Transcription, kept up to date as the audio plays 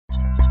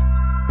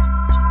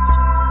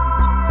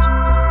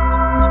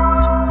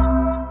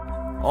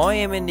I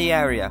am in the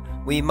area.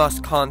 We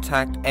must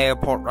contact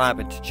Airport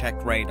Rabbit to check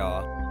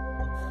radar.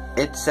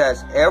 It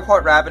says,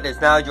 Airport Rabbit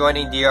is now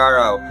joining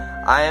DRO.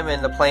 I am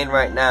in the plane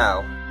right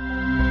now.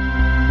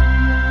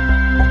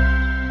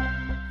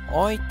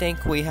 I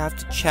think we have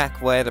to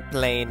check where the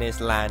plane is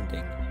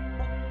landing.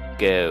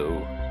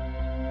 Go.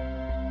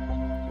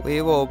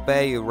 We will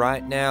obey you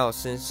right now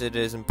since it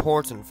is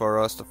important for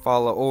us to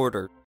follow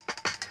orders.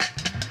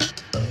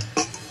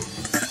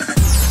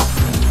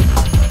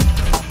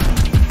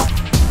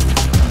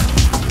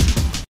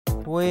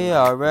 We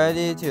are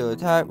ready to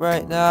attack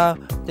right now.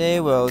 They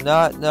will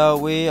not know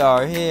we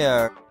are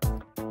here.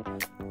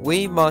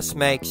 We must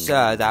make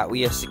sure that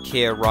we are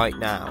secure right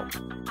now.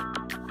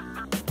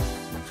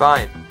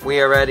 Fine,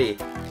 we are ready.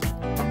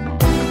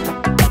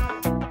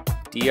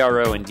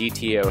 DRO and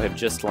DTO have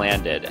just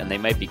landed, and they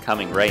might be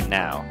coming right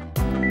now.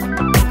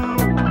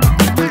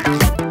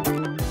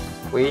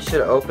 We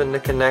should open the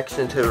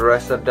connection to the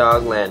rest of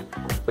Dogland.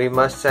 We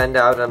must send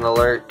out an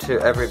alert to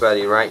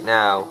everybody right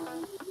now.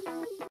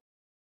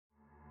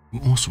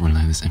 We'll also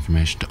relay this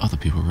information to other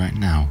people right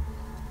now.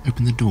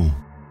 Open the door.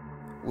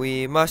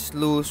 We must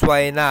lose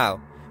right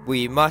now.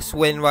 We must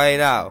win right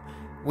now.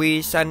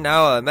 We send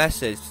out a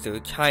message to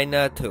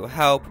China to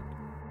help.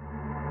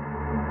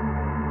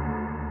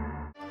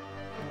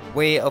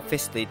 We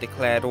officially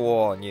declared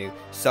war on you,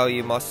 so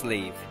you must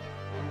leave.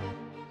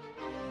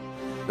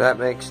 That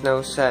makes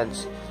no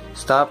sense.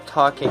 Stop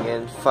talking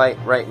and fight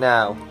right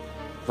now.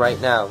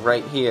 Right now,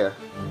 right here.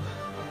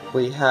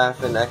 We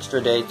have an extra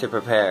day to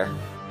prepare.